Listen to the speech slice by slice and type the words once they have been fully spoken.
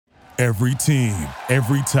Every team,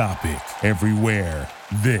 every topic, everywhere.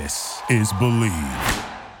 This is Believe.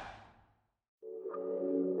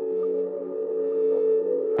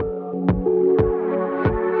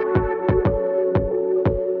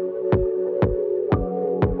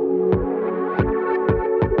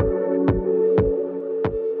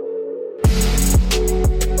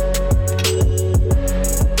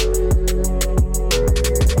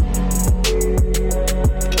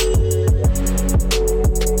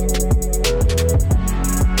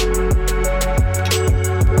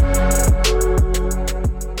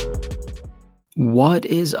 What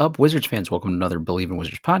is up, Wizards fans? Welcome to another Believe in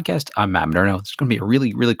Wizards podcast. I'm Matt Moderno. This is going to be a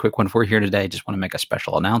really quick one for you here today. Just want to make a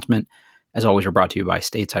special announcement. As always, we're brought to you by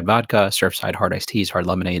Stateside Vodka, Surfside Hard Iced Teas, Hard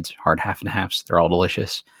Lemonades, Hard Half and Halves. They're all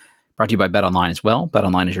delicious. Brought to you by BetOnline as well.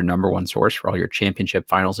 BetOnline is your number one source for all your championship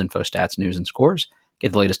finals info, stats, news, and scores.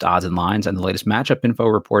 Get the latest odds and lines and the latest matchup info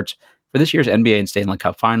reports for this year's NBA and Stanley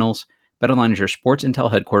Cup finals. BetOnline is your sports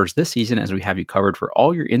intel headquarters this season as we have you covered for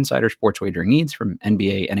all your insider sports wagering needs from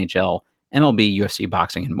NBA, NHL, MLB, UFC,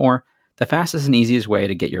 boxing, and more. The fastest and easiest way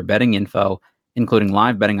to get your betting info, including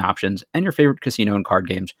live betting options and your favorite casino and card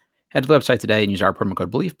games. Head to the website today and use our promo code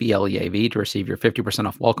BELIEVE, B-L-E-A-V, to receive your 50%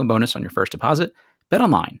 off welcome bonus on your first deposit. Bet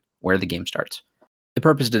online, where the game starts. The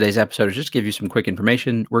purpose of today's episode is just to give you some quick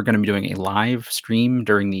information. We're going to be doing a live stream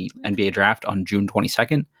during the NBA draft on June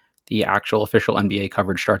 22nd. The actual official NBA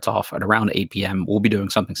coverage starts off at around 8 p.m. We'll be doing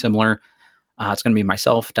something similar. It's going to be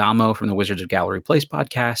myself, Damo from the Wizards of Gallery Place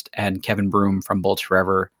podcast, and Kevin Broom from Bullets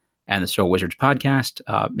Forever and the So Wizards podcast.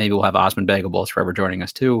 Maybe we'll have Osman Beg of Bullets Forever joining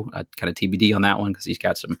us too. Kind of TBD on that one because he's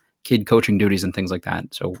got some kid coaching duties and things like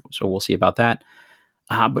that. So we'll see about that.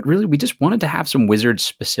 But really, we just wanted to have some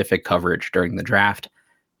Wizards-specific coverage during the draft.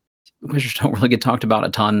 Wizards don't really get talked about a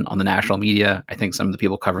ton on the national media. I think some of the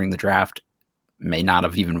people covering the draft may not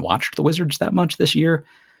have even watched the Wizards that much this year.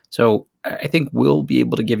 So I think we'll be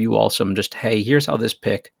able to give you all some just, hey, here's how this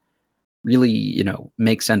pick really,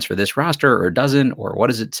 makes sense for this roster or doesn't, or what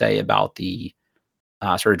does it say about the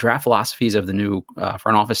sort of draft philosophies of the new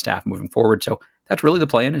front office staff moving forward. So that's really the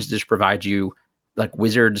plan, is to just provide you like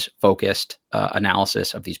Wizards focused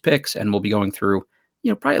analysis of these picks. And we'll be going through,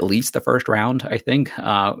 probably at least the first round, I think.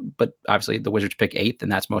 But obviously the Wizards pick 8th,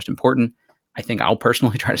 and that's most important. I think I'll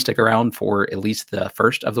personally try to stick around for at least the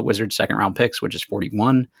first of the Wizards second round picks, which is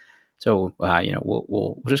 41. So,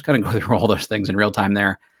 we'll just kind of go through all those things in real time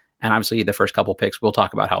there. And obviously the first couple picks, we'll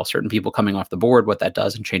talk about how certain people coming off the board, what that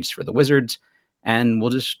does and changes for the Wizards. And we'll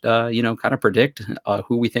just, kind of predict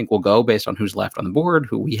who we think will go based on who's left on the board,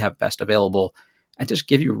 who we have best available, and just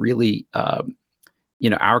give you really,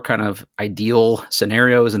 our kind of ideal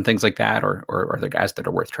scenarios and things like that, or the guys that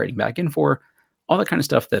are worth trading back in for. All that kind of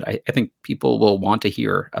stuff that I think people will want to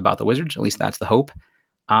hear about the Wizards. At least that's the hope.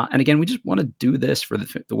 And again, we just want to do this for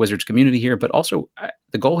the Wizards community here, but also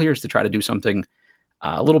the goal here is to try to do something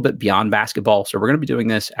a little bit beyond basketball. So we're going to be doing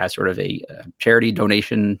this as sort of a charity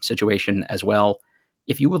donation situation as well.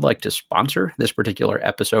 If you would like to sponsor this particular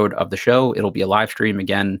episode of the show, it'll be a live stream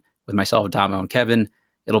again with myself, Damo, and Kevin.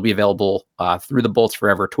 It'll be available through the Bullets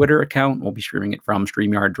Forever Twitter account. We'll be streaming it from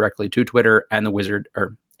StreamYard directly to Twitter and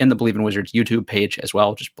in the Believe in Wizards YouTube page as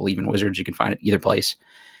well. Just Believe in Wizards. You can find it either place.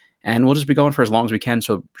 And we'll just be going for as long as we can.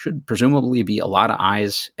 So should presumably be a lot of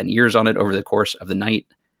eyes and ears on it over the course of the night.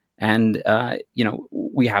 And,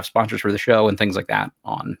 we have sponsors for the show and things like that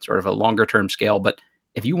on sort of a longer term scale. But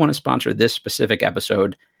if you want to sponsor this specific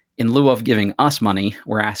episode, in lieu of giving us money,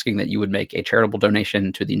 we're asking that you would make a charitable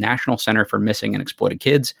donation to the National Center for Missing and Exploited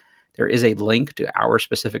Kids. There is a link to our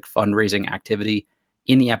specific fundraising activity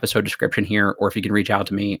in the episode description here, or if you can reach out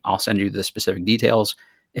to me, I'll send you the specific details.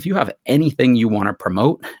 If you have anything you want to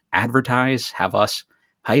promote, advertise, have us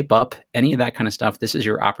hype up, any of that kind of stuff, this is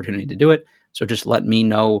your opportunity to do it. So just let me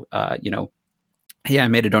know, hey, I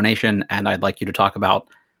made a donation and I'd like you to talk about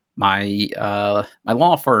my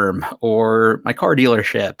law firm or my car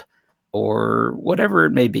dealership or whatever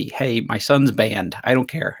it may be. Hey, my son's band, I don't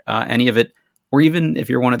care, any of it. Or even if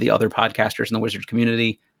you're one of the other podcasters in the Wizards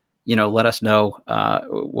community, let us know.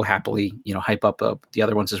 We'll happily, hype up the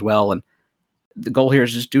other ones as well. And the goal here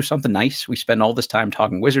is just do something nice. We spend all this time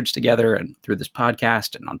talking Wizards together and through this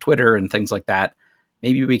podcast and on Twitter and things like that.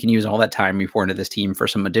 Maybe we can use all that time we pour into this team for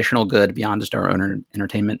some additional good beyond just our own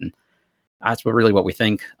entertainment. And that's what we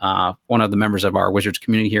think. One of the members of our Wizards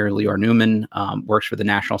community here, Leor Newman, works for the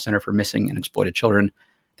National Center for Missing and Exploited Children.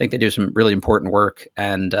 I think they do some really important work.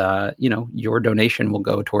 And, your donation will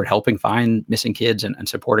go toward helping find missing kids and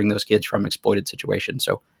supporting those kids from exploited situations.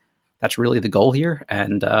 So that's really the goal here.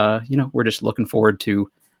 And, we're just looking forward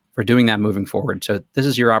for doing that moving forward. So this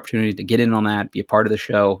is your opportunity to get in on that, be a part of the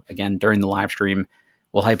show. Again, during the live stream,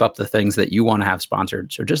 we'll hype up the things that you want to have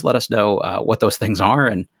sponsored. So just let us know what those things are.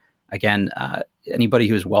 And again, anybody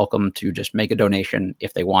who's welcome to just make a donation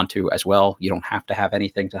if they want to as well. You don't have to have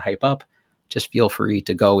anything to hype up. Just feel free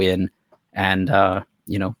to go in and,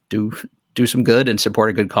 do some good and support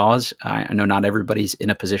a good cause. I know not everybody's in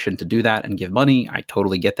a position to do that and give money. I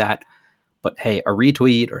totally get that. But hey, a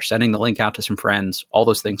retweet or sending the link out to some friends, all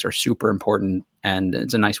those things are super important. And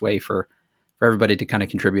it's a nice way for everybody to kind of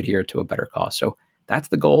contribute here to a better cause. So that's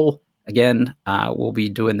the goal. Again, we'll be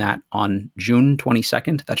doing that on June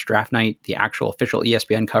 22nd. That's draft night. The actual official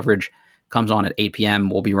ESPN coverage comes on at 8 p.m.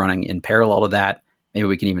 We'll be running in parallel to that. Maybe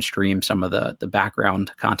we can even stream some of the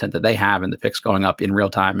background content that they have and the picks going up in real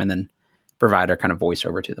time, and then provide our kind of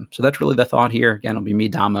voiceover to them. So that's really the thought here. Again, it'll be me,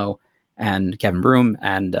 Damo, and Kevin Broom.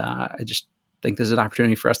 And I just think this is an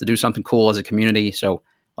opportunity for us to do something cool as a community. So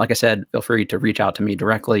like I said, feel free to reach out to me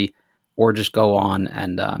directly or just go on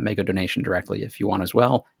and make a donation directly if you want as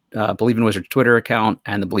well. Believe in Wizards Twitter account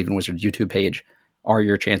and the Believe in Wizards YouTube page are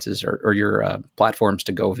your chances or your platforms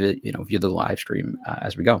to go view the live stream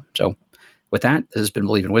as we go. So with that, this has been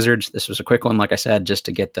Believe in Wizards. This was a quick one, like I said, just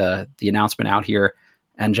to get the announcement out here.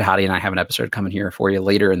 And Jihadi and I have an episode coming here for you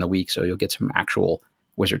later in the week, so you'll get some actual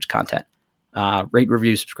Wizards content. Rate,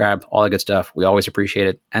 review, subscribe, all that good stuff. We always appreciate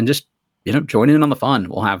it. And just, join in on the fun.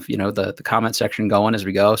 We'll have, the comment section going as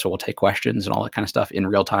we go, so we'll take questions and all that kind of stuff in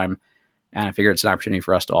real time. And I figure it's an opportunity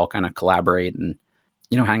for us to all kind of collaborate and,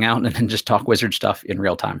 hang out and just talk Wizard stuff in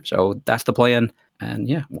real time. So that's the plan. And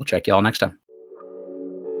yeah, we'll check you all next time.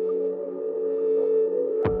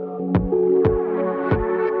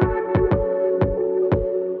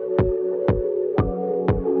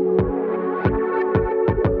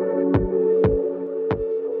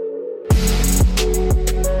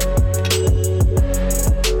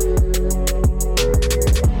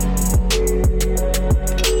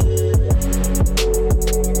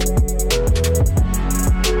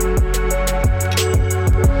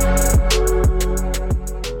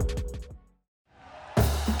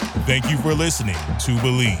 Thank you for listening to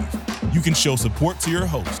Believe. You can show support to your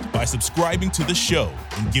host by subscribing to the show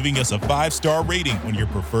and giving us a 5-star rating on your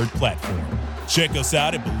preferred platform. Check us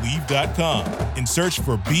out at Believe.com and search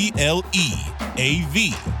for BLEAV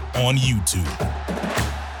on YouTube.